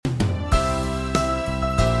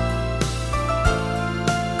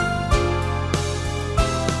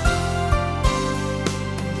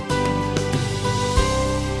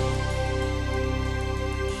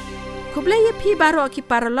plie pi baroh ki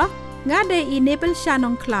paralok ngade enable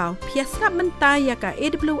shanong khraw piasngap mentah ya ka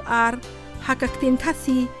AWR haka ktin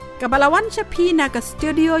khasi kabalawan shapi na ka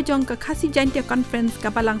studio jong ka khasi jantia conference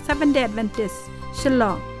kabalang 7 Day Adventist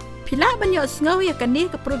Shalom pila banyo sngaw ya ka ni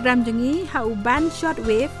ka program jongi ha uban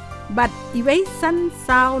shortwave but iway san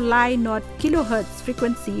sao lai not kilohertz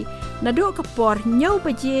frequency nado ka por nyau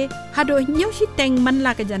baje hado nyau shiteng man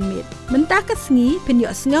la ka janmit mentah ka sngi penyo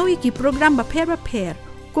sngaw ki program ba pher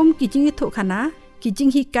kum ki jingkyrkhu khana ki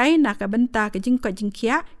jinghikai na ka benta ka jingko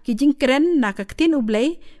jingkhia ki jingkren na ka ktin ublei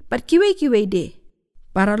pat kiwe de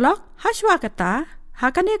paralok haswa kata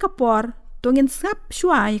hakane ka por tungin sap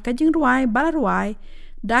shwai ka jingruai balarwai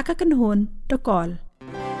da ka kanhun to kol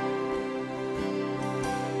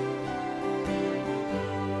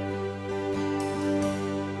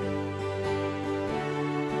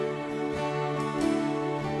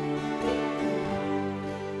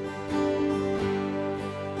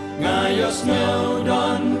Ngayos no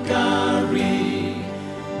don kari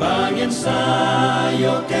bangin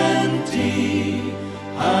sayo kenti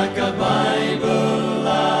haka Bible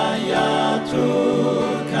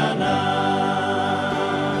ayatul kana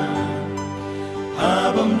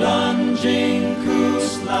habam don jingkyrkhu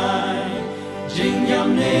slai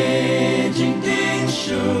jingim ne jingding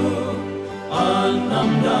shu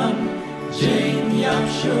annam don jingyap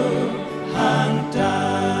shu hanta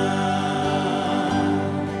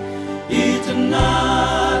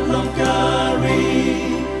Itanat long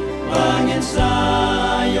kari bangin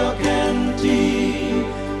sayo kenti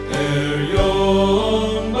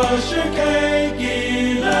eryong basyakay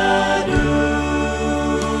giladu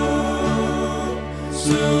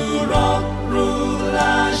surok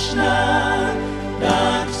rulashna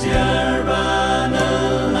daksyar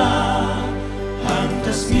banala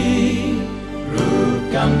hantasmi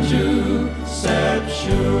rukam ju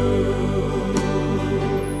sepshu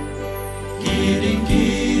Kiring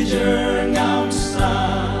kijer ngamsa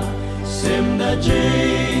sim da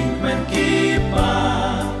jing men kipa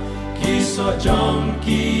kiso jong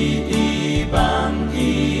ki ibang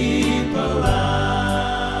ipala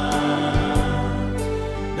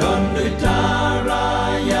don de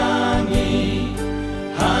tarayangi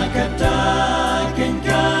hakata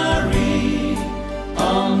kenkari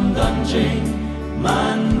om don jing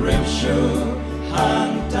man ripshu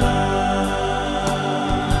hanta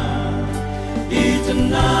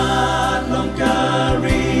Itanat long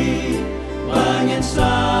kari bangin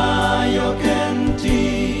sayo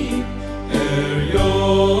kenti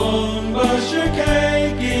eryong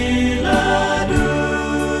basyakay giladu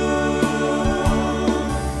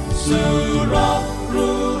surok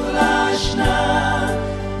rulashna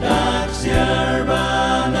daksyar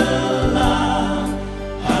banala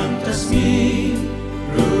hantasmi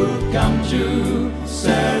rukam ju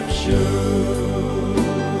sepshu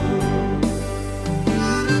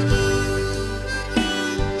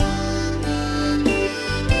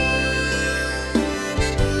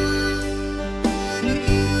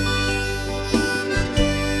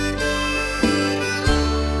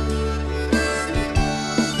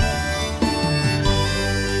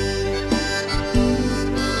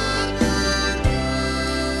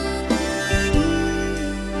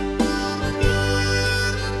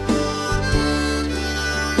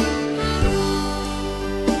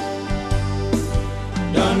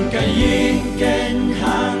Kaying ken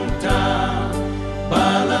hangta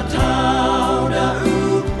balatau da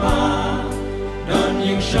upa don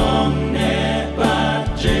ying shong ne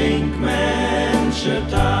bat jink men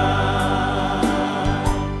shata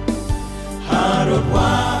harut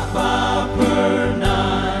wa ba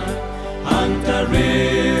pernai hangta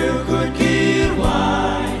real kut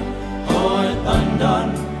kirwai hoi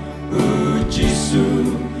pandan u Jisu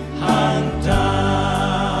hangta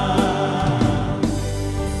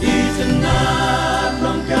Itanat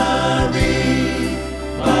long kari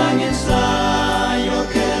bangin sayo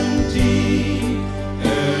kenti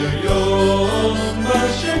eryong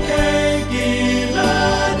basyakay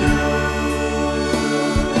giladu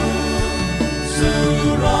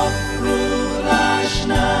surok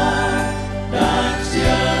rulashna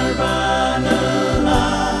daksyar banala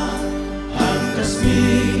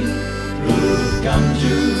hantasmi rukam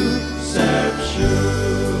ju sepshu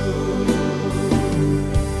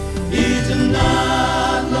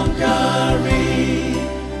Itanat long kari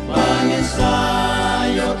bangin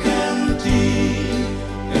sayo kenti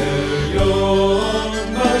eryong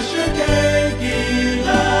basyakay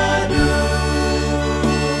giladu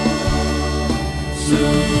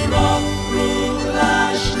surok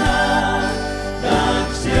rulashna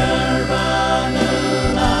daksyar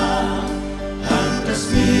banala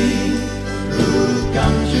hantasmi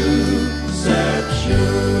rukam ju sepshu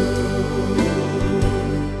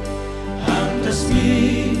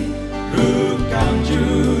resmi rukang ju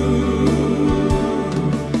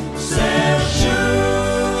Sershu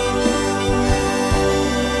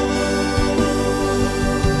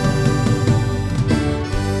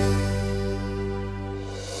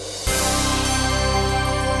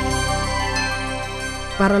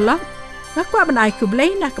Paralok ngakwa banai ku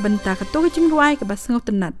blay na kabenta ka to jingduwai ka basngaw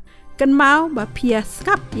tenat kan mau ba pia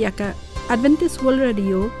skap ya ka Adventist World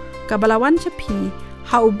Radio ka balawan shabi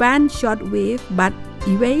how band short wave but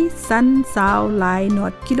iway sun sao lai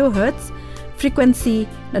not kilohertz frequency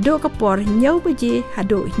na do ka por nyaw baje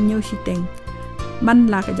hado nyaw shiteng man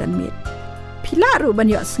la ka janmet pila ru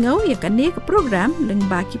ban yo sngaw ya ka ne ka program leng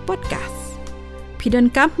ba ki podcast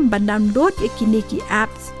pidon kam ban download ya kini ki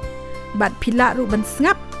apps bat pila ru ban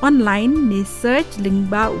ngap online ni search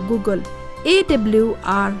link ba Google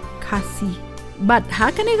AWR Kasi bat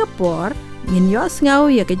hakane ka por ngin yo sngaw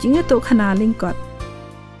ya ka jinga to khana lingkot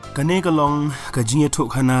kane ka long ka jinga to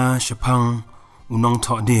khana shapang unong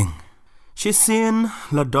tho ding shisen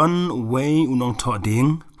la don way unong tho ding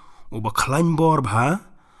u ba khlain bor bha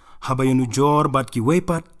habayunu jor bat ki way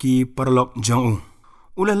pat ki paralok jong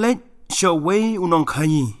ula lek sho way unong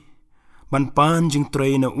khai ban pan jing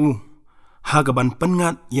tray na hagaban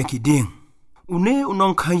pengat yaki ding une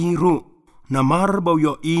unong khai ru namar bau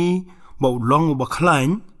yo i bau long ba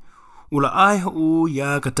khlain ula ai hu ya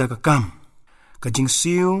kata ka kam ka jing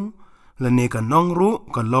siu la ne ka nong ru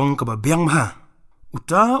ka long ka ba biang ha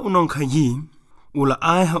uta unong khai ula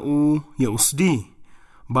ai hu ya usdi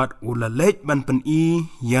bat ula lech ban pen i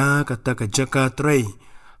ya kata ka jaka tray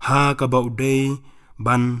ha ka bau dei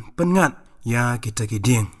ban pengat ya kita ki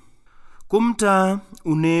ding kumta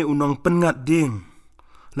une unong pengat ding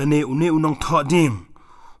lane une unong tho ding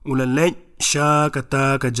ula lech sha kata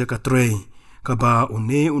ka jaka tray ka ba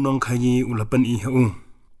une unong khai ula pen i hu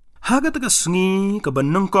haga ta ka sngi ka ban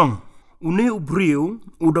nongkong une ubriu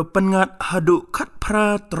uda pengat hadu khat phra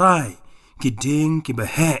trai ki ding ki ba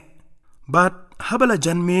he bat habala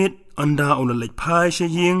janmet anda ula lech phai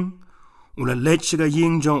shaying ula lech shiga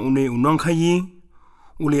ying jong une unong khai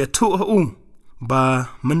ula thu hu ba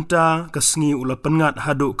menta kasngi ula pengat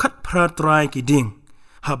hadu khat phra trai ki ding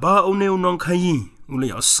haba une unong khai ula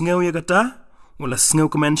ya sngew ya kata ula sngew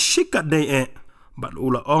kemen shikat dei bat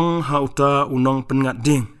ula ong hauta unong pengat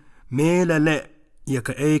ding me lele ya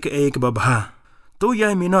ka ka babha to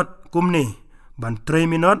yai minot kumne ban 3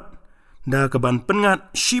 minot da ka ban pengat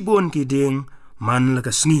shibun ki ding man la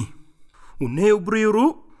kasngi une ubriru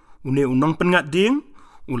une unong pengat ding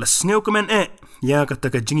ula sngew kemen ya kata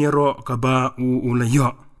ka jingero ka ba ula yo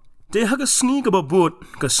te ha ka sngi ka ba but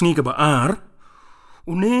ka sngi ka ba ar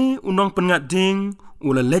une unong pengat ding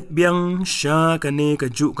ula let biang sha ka ne ka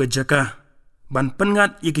ju ka jaka ban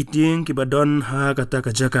pengat yikiting ki ba don ha kata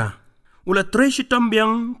ka jaka ula tray shitam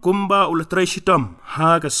biang kumba ula tray shitam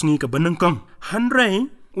ha ka sngi ka banengkong hanrei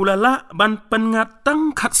ula la ban pengat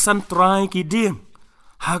tang khat san trai ki ding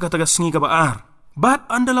ha kata ka sngi ka ba ar bat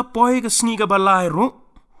andala poi ka sngi ka ba lai ru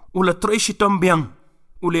ula tray shitam biang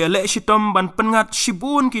ula le shitam ban pengat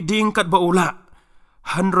shibun ki ding kat ba ula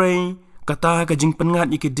hanrei kata ka jing pengat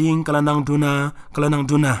ki ding kalanang duna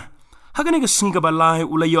hagane ka sngi ka balai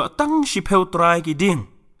ula yo tang shipeu trai ki ding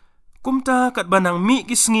kumta kat banang mi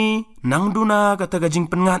ki sngi nang duna kata ka jing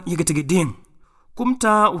pengat ki ding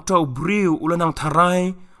kumta utau briu ula nang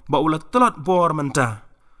tharai ba ula tlot bor manta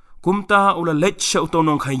kumta ula lech sha utau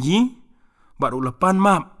nong khayi ba ula pan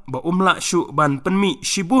map ba umla shu ban penmi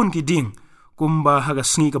shibun ki ding kumba haga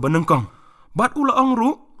sngi ka banengkong bat ula ong ru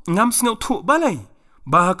ngam sngew thu balai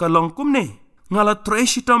ba ka long kumne ngala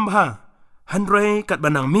treshitam ba hanrei kat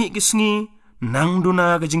banang mi ki sngi nang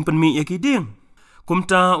duna ka jing penmi ya ki ding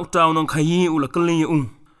kumta utau nong khayi ula kli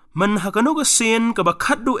man hakano ka sen ka ba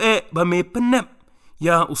khat du ba me penep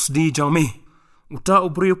ya usdi jong me uta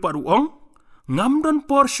ubriu pa ruong ngam don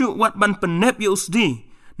porshu wat ban penep ya usdi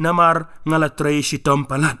namar ngala treshitam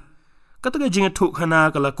palat kata ka jing thu khana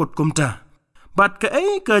kala kut kumta bat ka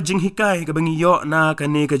ka jing hikai ka bangi yo na ka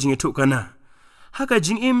ne ka jing thu kana ha ka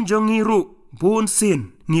jingim jongi ru bun sin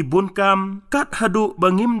ni bun kam kat hadu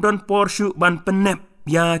bangim don porshu ban penep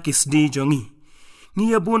ya kisdi jongi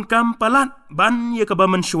ni ya bun kam palat ban ya ka ba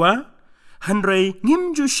manshwa hanrei ngim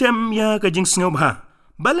ju shem ya ka jing sngob ha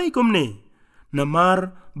balai kumne namar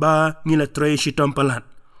ba ngila trei shitom palat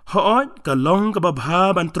hooj ka long ka ba bha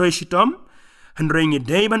ban trei shitom hanrei ngi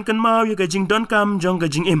dei ban kan mau ya ka jing don kam jong ka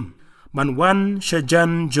jing im ban wan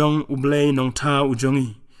shajan jong ublei nong ta u jongi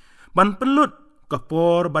ban pelut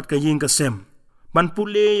kapor bat ka ying ka sem ban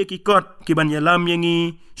pule ya ki kot ki ban yalam yangi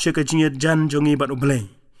shaka jing jan jongi bat ublei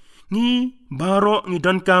ngi baroh ngi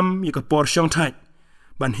don kam ya ka por shong thai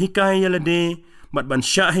ban hikai ya lade bat ban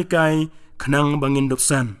sha hikai kenang bangin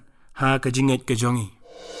doksan ha ka jinget ka jongi.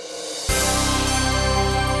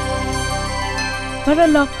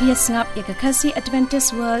 Paralok piasngap yakakasi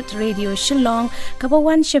Adventist World Radio Shillong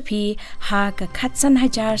kabawan shapi ha ka khatsan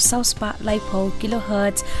hajar sauspa laipo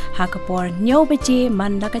kilohertz ha kapor nyaw beje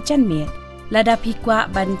man laka janmet lada pikwa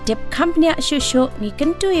ban tip company shusho ni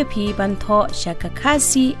kentu yapi ban tho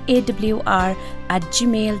shakakasi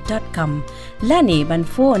awr@gmail.com lani ban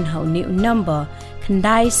phone hau ni number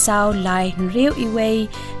khandai sao lai nriu iway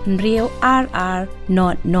nriu rr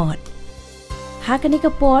not Hakani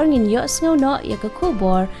kapor ngin yo sngaw no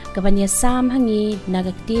yakakubor kabanya sam hangi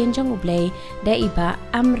nagaktin jong ublay da iba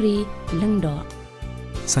amri lengdo.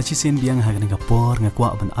 Sachisin biang hakani kapor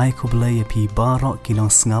ngakwa ban ay kublay pi baroh kilong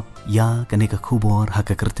ngap ya kani kakubor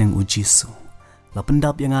hakakerteng u Jisu. La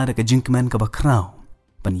pendap yang ada ka jingim ka khraw.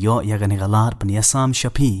 Ban yo ya kani galat ban yasam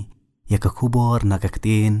shabi yakakubor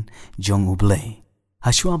nagaktin jong ublay.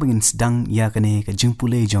 Haswa bangin sedang ya kani ka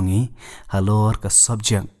jingpulay jongi halor ka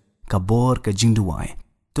subject kabor ka jingduwai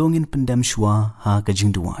tongin pendam shwa ha ka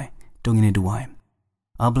jingduwai tongin duwai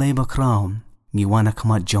ablay ba khraw ngiwana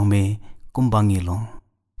khamat jome kumbangi long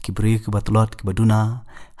kibri ka tlot ka baduna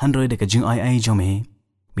handroi de ka jing ai jome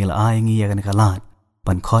mila ai ngi ya kan kalat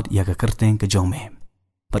ban khot ya ka kerteng ka jome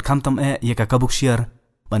bat kham tam ya ka kabuk shir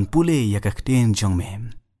ban pule ya ka kten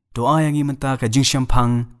jome to ai ngi menta ka jing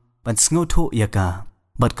shampang ban sngoto ya ka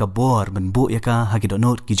bat ka bor ban bu ya ka ha ki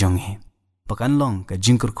donot ki jonge pakan long ka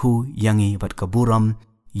jingkyrkhu yangi bat kaburam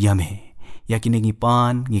yame yakini ngi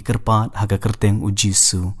pan ngi kerpat haga kerteng u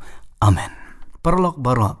Jisu amen. Paralok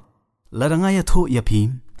baroh ladanga ya tho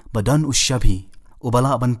yapi badan u shabi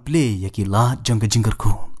ubala ban plie yaki la jong ka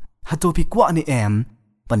jingkyrkhu hato pi kwa ni em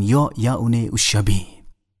ban yo ya une u shabi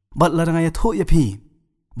bat ladanga ya tho yapi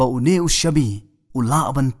ba une u shabi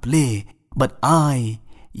ula ban plie bat ai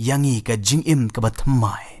yangi ka jingim ka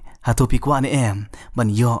bathymmai hato pi kwa ni em ban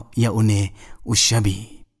yo ya une u shabi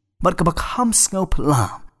bar ka bakham ngau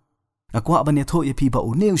pla akwa ban ya tho ya pi ba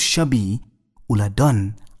une u shabi ula don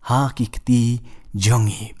ha ki kti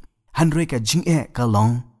jongi hanre ka jing ka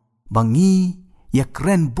long bangi ya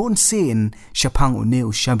kren bon sen shapang une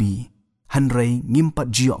u shabi hanre ngimpat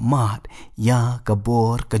jio mat ya ka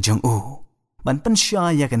bor ka jong u ban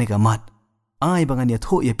pynshai ya ka ne ka mat ai bangan ya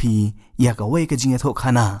tho ya pi ya ka wei ka jing ya tho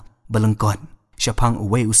khana balangkon shapang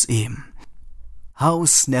uwe usim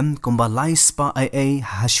haus nem kumbalai spa ai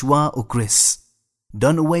hashwa ukris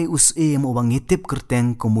don uwe usim ubang itip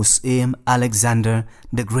kerteng kumus'im Alexander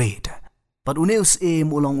the Great pat une usim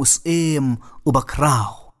ulang usim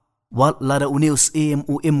ubakraw wat lada une usim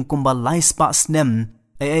uim kumbalai spa snem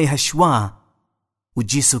ai hashwa u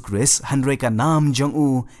Jisu Kris handre ka nam jong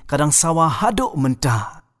u kadang sawa hado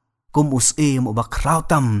menta kum usim ubakraw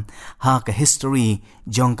tam ha ka history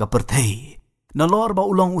jong ka perthei nalor ba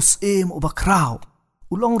ulong usim ubakraw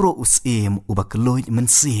ulong ro usim kylluid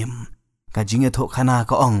mynsiem ka jinget ho khana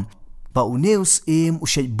ka ong ba uneus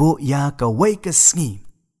ushay bo ya ka wei ka sngi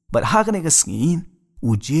bat ha ka ne ka sngi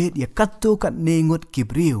u jied ya katto kat nengot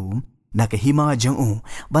kibriu na ka hima jang u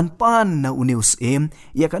ban pan na uneus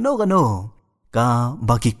ya ka no ka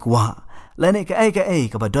baki kwa lane ka ai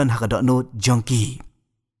ka badon ha ka donot jongki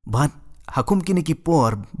bat hakum kini ki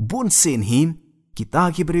por bun sen him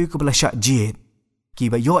kita kibriu ka blasha jied ki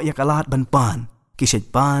ba yo ya kalat ban pan ki shet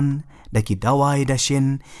pan da ki dawai da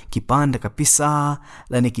shin ki pan da ka pisa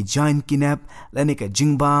lane ki join kinap lane ka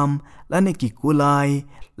jingbam lane ki kulai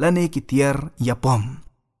lane ki tier ya pom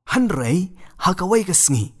hanrei ha ka wei ka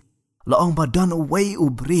sngi laong ba don wei u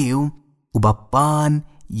briu u ba pan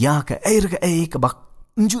ya ka ka bak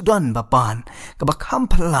nju don ba pan ka bak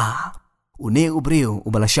hampla une u briu u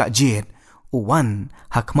balasha jied u wan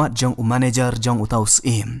hakmat jong u manager jong u taus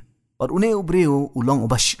Or une ubreu ulong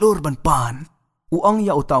ubashlur ban pan. Uang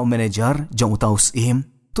ya utaw manager jong utaw sim.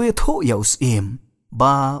 Tu ya tho ya usim.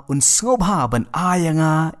 Ba unsngob ha ban aya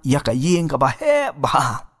nga ya kayeng ka ba he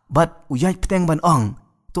ba. Bat uyay peteng ban ong.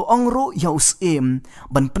 Tu ong ro ya usim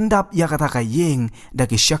ban pendap ya kata kayeng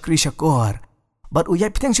daki syakri syakor. Bat uyay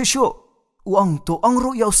peteng syusyu. Uang tu ong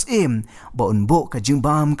ro ya usim ba unbo ka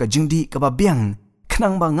jingbam ka jingdi ka babiang.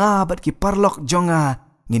 Kenang ba nga bat ki paralok jonga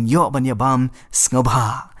ngin yo ban ya bam sngob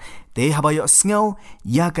ha. Te habayo sngaw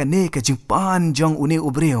ya ka ne ka jingpan jong une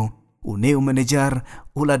ubreu. Une manager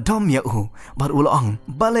ula dom ya bar ulong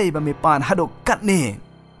balay ba me pan hadok kat ne.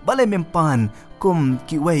 Balay mempan kum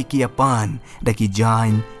kiway kiapan da ki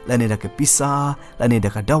jain lane da ka pisa lane da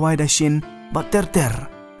ka dawai da shin ba ter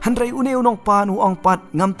handray une unong pan uong pat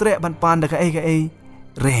ngamtre ban pan da ka ay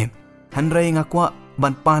re handray nga kwa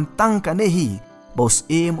ban pan tang ka nehi bos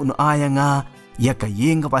uno aya nga ya ka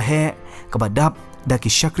yeng ka pa he ka badap da ki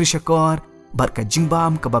syakri syakor bat ka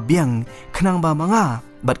jingbam ka babiang khnang ba manga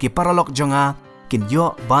bat ki paralok jonga kin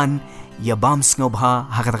yo ban ya bam snobha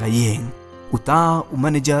hakata yeng uta u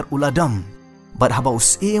manager uladam bat haba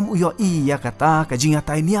usim uyo I ya kata ka jinga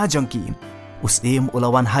tai nia jongki usim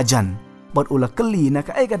ulawan hajan bat ula keli na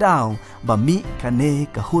ka ai gadaw ba mi kane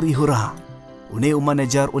ka huri hura une u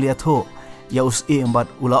manager uliatho ya usim bat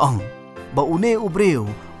ulaong ba une ubreu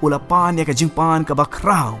ula pan ya ka jingpan ka ba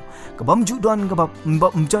khraw ka bamjudon ka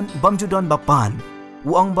bamjudon ba pan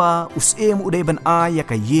uang ba usim uday ban ay ya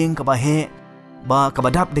ka yeng ka ba he ba ka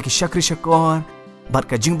badap de ki shakri shakor bat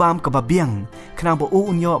ka jingbam ka babiang khnang ba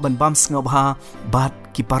unyo ban bam snobha bat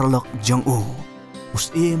ki paralok jong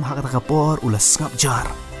usim hakata ka por ula snap jar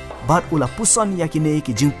bat ula puson yakine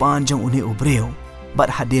ki jingpan jong une ubreu bat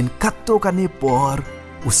hadin katto kane por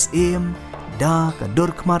usim da ka dor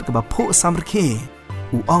khmar ka ba pho samrkhe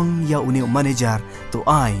uang ya une manager to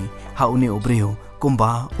ai ha une ubreu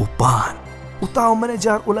kumba upan utaw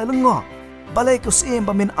manager ula lengo balay ko usim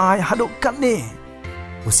ba min ai hadok kanne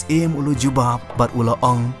usim ulu jubab bat ula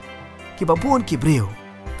ong kibabun kibreu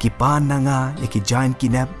kipan nanga ya ki giant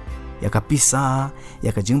kinap ya ka pisa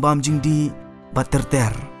ya ka jingbam jingdi bat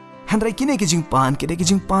terter handrai kine ki jingpan ke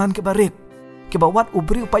jingpan ke barit ke bawat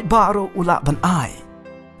ubreu pai baroh ula ban ai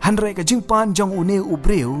handrai ka jingpan jong une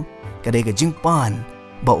ubreu ke jingpan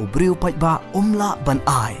ba ubreu pai ba umla ban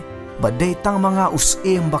ai ba day tang mga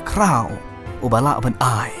usim ba khraw ubala ban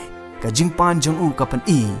ai ka jingpan jong u ka pan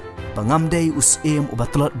I pangamday usim uba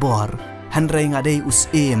tlot bor handrai ngaday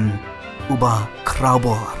usim uba khraw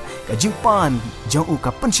bor ka jingpan jong u ka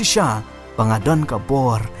pynshisha pangadon ka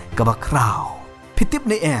bor ka ba khraw pitip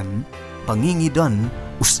ni pangingi don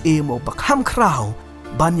usim uba kham khraw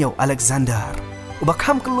banyaw Alexander uba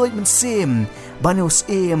kham kylluid mynsiem banyaw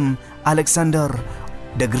usim Alexander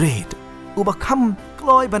the Great uba kham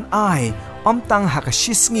kloy ban ai tang haka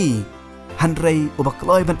shisngi handrai uba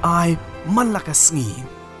kloy ban ai man lakasngi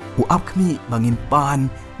u apkhmih bangin pan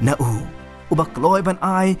na uba kloy ban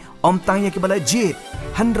ai tang ya kibala jied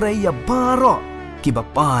handrai ya baroh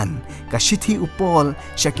kibapan ka shithi upol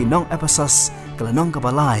shakinong epasas kalanong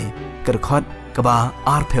kabalay kerkhot kaba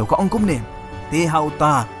arpheu ka ongkum ne te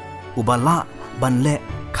hauta ubala banle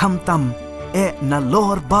khamtam na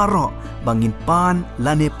lor baroh bangin pan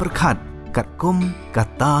lane perkhat katkum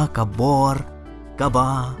kata kabor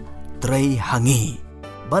kaba trei hangi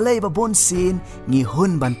balay babon sin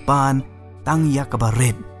ngihun ban pan tang ya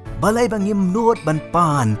kabaret balay bangim not ban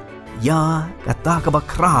pan ya kata kaba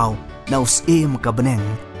khraw na usim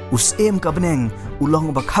kabeneng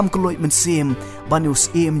ulong ba kham kylluid mynsiem ban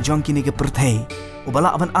usim jong kini ke perthei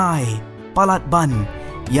ubala ban ai palat ban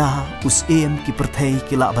ya usim ki perthei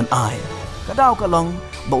kila ban ai kadaw kalong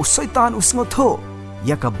ba usaitan usngotho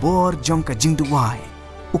ya ka bor jong ka jingduwai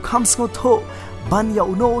ukham snotho ban ya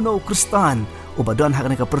uno kristan ubadon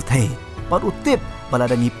hakna ka perthei par utip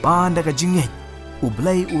baladangi pan da ka jingit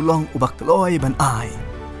ublay ulong ubakloy ban ai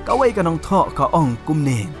kawai kanong tho ka ong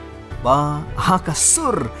kumne ba haka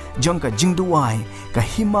sur jong ka jingduwai ka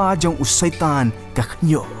hima jong usaitan ka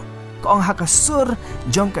khnyo ka ong haka sur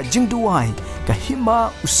jong ka jingduwai ka hima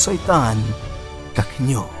usaitan ka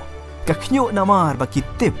khnyo namar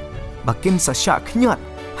bakitip bakin sa syak knyat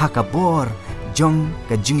hakabor jong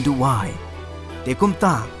ka jingduwai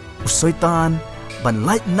tekumta usaitan ban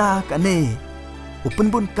light na kane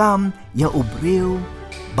upenbun kam ya ubreu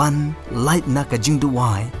ban light na ka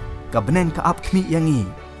jingduwai ka benen ka apkhmih yangi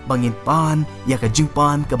bangin pan ya ka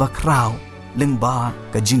jingpan ka bakraw lengba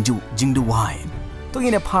ka jingduwai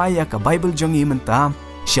tungina phaya ka bible jongi menta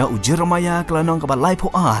sya u Jeremiah klanong ka balai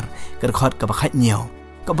poar kerkhot ka bakhat nyaw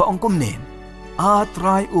ka ba ongkom ne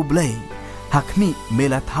atrai ublay hakmi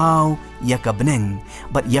melathau ya ka beneng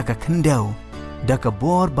bat ya ka khendaw da ka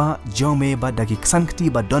bor ba jongme ba dagi sankti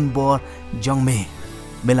ba donbor jongme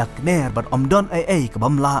melakner bat omdon ai ka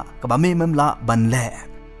bamla ka bame memla banle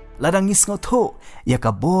ladang isngo tho ya ka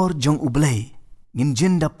bor jong ublay ngin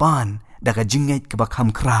jinda pan da ka jingait ka bakham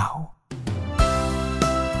khraw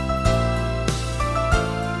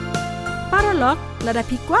paralok lada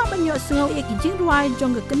pikwa banyo sngau e ki jingduwai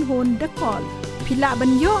jong ka kenhon da kol pila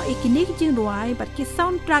banyo e ki nik jingduwai bat ki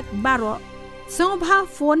soundtrack baroh song bha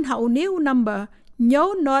phone ha new number nyo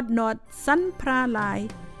not san pra lai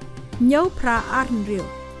nyo pra arnrio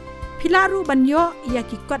pila ru banyo ya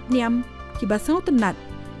ki kot niam ki basau tenat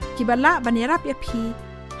ki bala banirap ya phi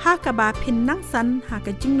ha ka ba phin nang san ha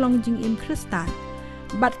ka jinglong jingim kristan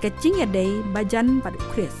bat ka jing ya dei bajan bat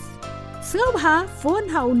kris song bha phone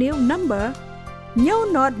ha new number nyo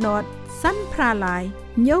not san pra lai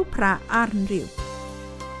nyo pra arnrio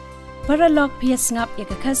paralok piasngap ya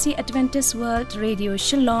ka khasi Adventist World Radio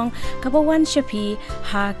Shillong kabawan shapi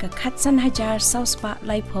ha ka khatsan hajar sauspa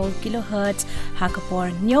laipol kilohertz ha ka por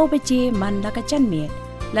nyo beje man la ka chanmet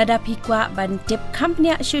lada phikwa ban tip company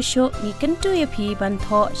shusho ni kentu ya phi ban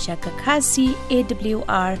tho sha ka khasi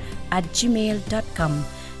awr@gmail.com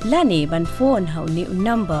lani ban phone hau ni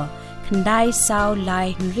number khandai sau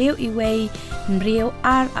lai riu iway riu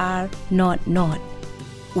rr not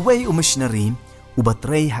Uway missionary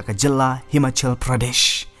ubatrei hakajalla Himachal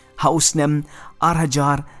Pradesh hausnem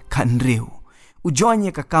arhajar khanriu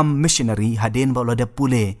ujonya ka kam missionary haden balada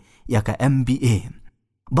pule ya ka MBA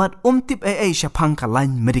but tip shapang ka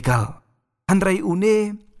line medical handrai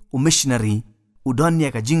une missionary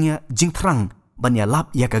udonya ka jingtrang banya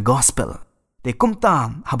lap ya ka gospel te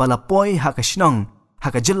kumtam habala poi hakashnong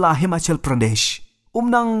hakajalla Himachal Pradesh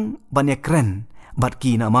umnang banya kren bat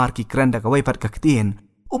ki na mar ki kren da ka wai pat ka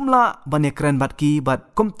ktien umla bane kren bat ki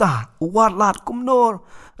bat kumta uwat lat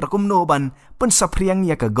kumno ban pensapriang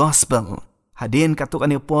ya ka gospel haden katuk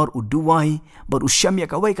ane por uduwai bat usyam ya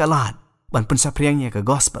ka wai kalat ban pensapriang ya ka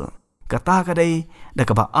gospel kata kadai da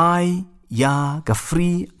ka ba ai ya ka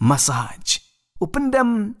free massage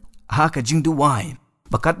upendam ha ka jingduwai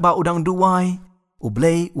bakat ba udang duwai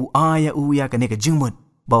ublei u aya u ya ka ne ka jingmut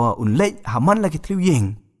bawa unlei haman lagi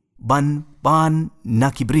tliuyeng ban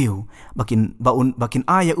nakibriu bakin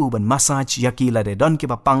aya u ban massage yaki la de don ki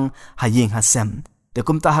papang hayeng hasem te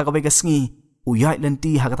kumta ha ka shisngi u yai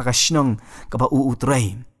lenti ha ka shnong ka ba u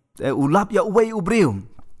utrei u lap ya uwei ubriu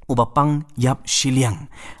u bapang yap shiliang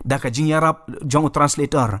da ka jing yarap jong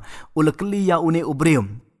translator u lekli ya une ubriu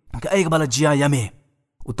ka ai ka bala jia yame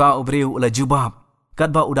uta ubriu la jubab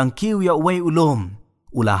kat ba udang kiu ya uwei ulom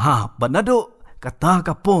ula ha banado kata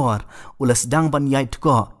ka por ula sedang ban yai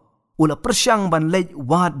tko ula persyang ban lej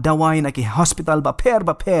wad dawai na ki hospital ba per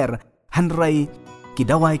hanrai ki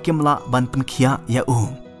dawai kimla ban penkia ya u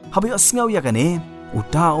habayo sngau ya kane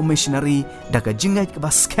uta o missionary da ka jingai ka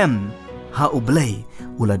baskem ha ublei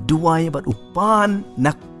ula duwai bat upan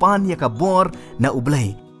nakpan ya ka bor na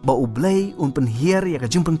ublei ba ublei un penhier ya ka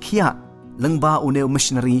jing penkia lengba une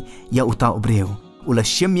missionary ya uta ubreu ula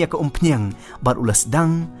syiem ya ka umpnyang bat ula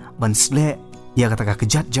sedang ban sle ya ka taka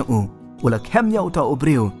kejat jang ula kem ya uta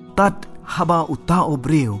ubreu tat haba uta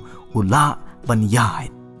ubriu ula ban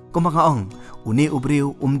yai kumakaong une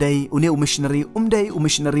ubriu une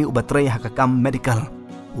missionary ubatrei hakakam medical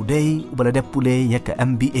udai ubalada pule ya ka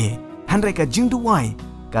MBA handrai ka jingduwai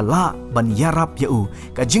ka la ban yarap ya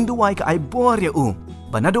ka jingduwai ka aibor ya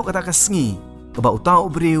banado kata ka sngi ka ba uta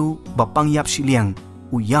ubriu bapang yap shiliang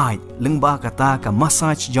uyai lengba kata ka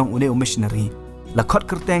massage jong une missionary la khot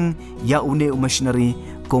kerteng ya une missionary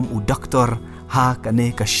kom u doktor ha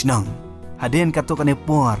kane kashnang haden kato kane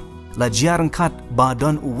por la jarang kat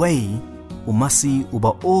badon uwei umasi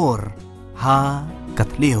uba or ha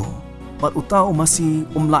katleo bat uta umasi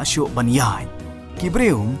umla sho banyai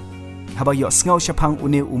kibrium haba yo sngau shapang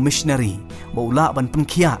une missionary ba ula ban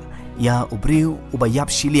penkia ya ubriu ubayap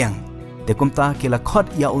shiliang de kumta kila khot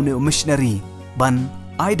ya une missionary ban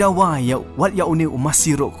aidawa ya wat ya une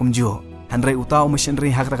umasi ro kumjo hanrai uta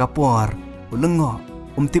missionary hakra kapor ulengo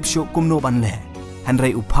tip sho kumno ban le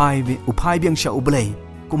hanrai upai biang sha ublei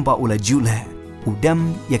kumba ula jule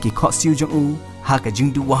udam yaki khot siu jong ha ka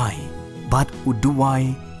jingduwai bat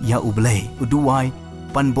uduwai ya uduwai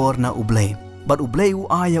pan bor na ublei bat ublei u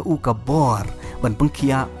aya ka bor ban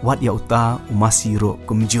pengkia wat ya uta umasiro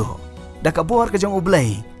kumjo da ka bor ka jong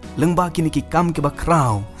ublei lengba kini ki kam ke ba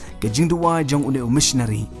khraw ke jingduwai jong une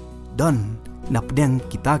missionary don na pedang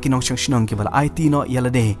kita kinong shnong ke bala IT no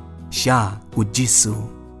yalade sha u Jisu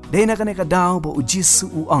dena kane ka daw ba u Jisu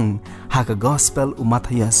uang ha ka gospel u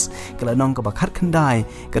Matthias kala nong ka bakhat khandai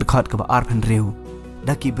ka khot ka ba arphan riu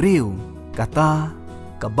da ki briu kata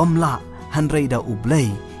ka bamla hanrei da ublei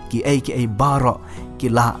ki ai baroh ki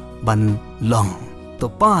la ban long to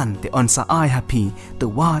pan te on sa ai happy to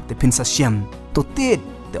wa te pynshisha to tit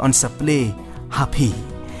te on sa plie happy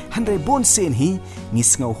hanrei bon sen hi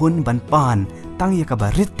ngis ngau hun ban pan tang ya ka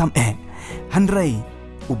barit tam hanrei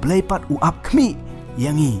ublei pat u apkhmih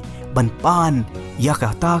yangi ban pan ya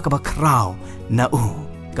ka ta ka ba khraw na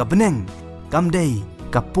ka beneng kamdei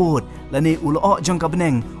kapot lane ulo jong ka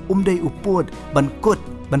beneng umdei upot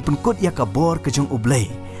ban penkut ya ka bor ka jong ublei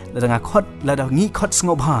ladang khot ladang ngi khot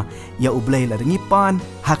sngoba ya ublei ladang ngi pan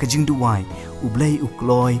ha ka jingduwai ublei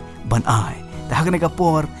ukloi ban ai ta ha ka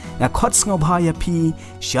por na khot sngoba ya phi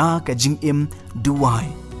sha ka jingim duwai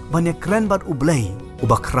ban ya kran bat ublei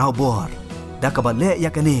uba khraw bor da ka ba le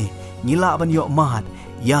ya ka ne ngila ban yo mat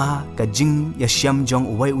ya ka jing ya syiem jong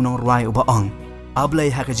uwai unong rai uba ong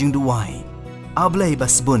ablei ha ka jingduwai ablei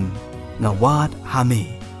basbun ngawat hame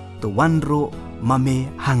tuan ro mame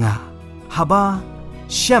hanga. Haba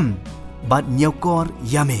syiem bat nyokor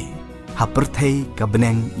yame. Haperthei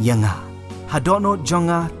kabeneng yanga. Hadono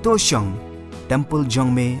jonga tosyong. Tempel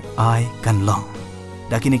jong me ai kan long.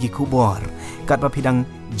 Dakini ki kubor kat papidang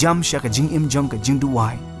jam sya ka jingim jong ka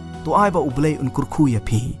jingduwai. Tu ai ba ublei kylluid ya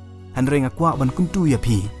pi. Hanrenga kwa ban kuntu ya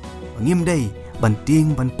pi. Ngim dei ban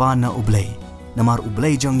ting ban pana ublei. Namar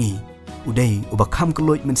ublei jongi. Udei ubakam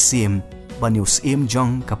kylluid mynsiem ban yu syiem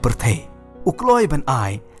jong ka perthei. Ukloi ban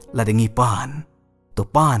ai ladengi pan. Tu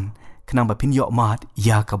pan kenang ba pinyok mat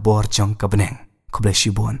ya ka bor jong ka beneng. Kublei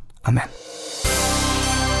shibun. Amen.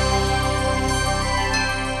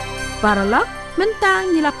 Paralok mentang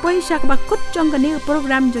nila pynshai bakut jong kani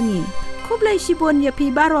program jongi. Kublai shibun ya pi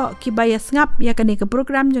baroh ki baya ngap ya kani ke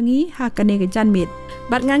program jongi ha kani ke janmit.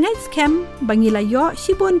 Bat ngangai scam bangila yo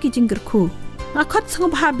shibun ki jingkyrkhu. Ngakot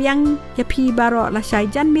sngop ha biang ya pi baroh la syai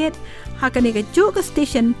janmit ha kani ke ju ke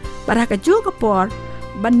station bat ha ke ju ke por.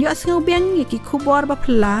 Ban yo sngop biang ya ki kubor ba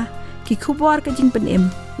phla ki kubor ke jing penem.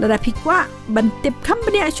 Lada pi kwa ban tip kam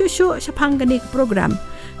bani asyusyu syapang kani ke program.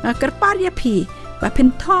 Ngakerpar ya pi ba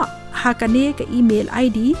pintho hakane ke email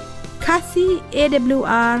ID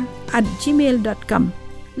khasi@awr@gmail.com.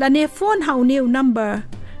 Lane phone hau new number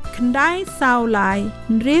kandai sao lai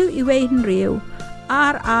nriu iwe nriu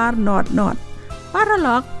RR not.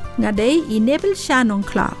 Paralok ngadei enable shanong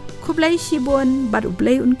kla. Kublai shibun bat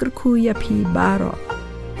ublei kylluid ya pi baroh.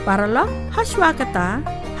 Paralok haswa kata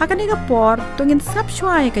hakane ka por tungin sap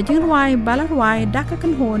shwai ka jingduwai balarwai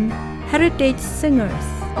dakakan hon heritage singers.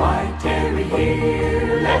 Why tarry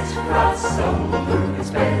here? Let's cross over.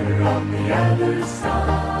 It's better on the other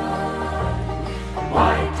side.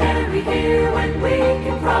 Why tarry here when we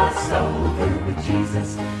can cross over with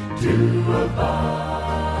Jesus to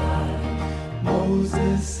abide?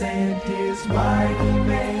 Moses sent his mighty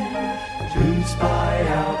men to spy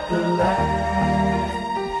out the land.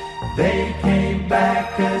 They came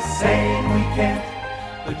back saying we can't,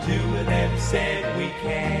 but two of them said we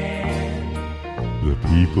can. The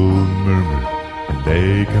people murmured and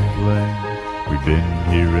they complained. We've been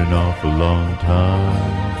here an awful long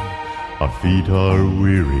time. Our feet are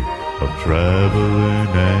weary of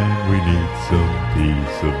traveling and we need some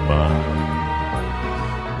peace of mind.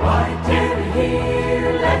 Why tarry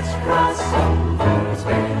here? Let's cross over. It's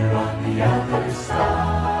better on the other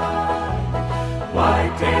side. Why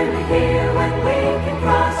tarry here when we can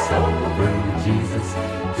cross over with Jesus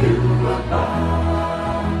to abide?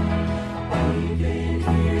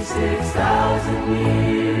 6,000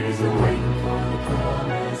 years waiting for the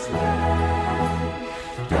promised land.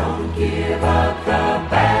 Don't give up the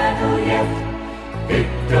battle yet.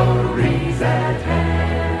 Victory's at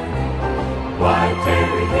hand. Why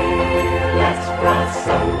tarry here? Let's cross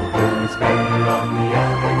over. It's better on the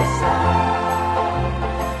other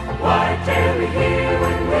side. Why tarry here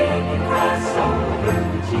when we can cross over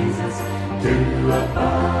with Jesus to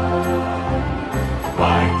abide?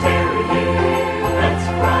 Why tarry here? Let's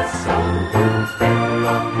cross over, it's better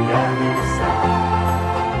on the other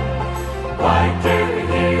side. Why tarry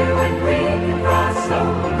here when we can cross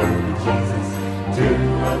over with Jesus to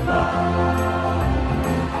abide?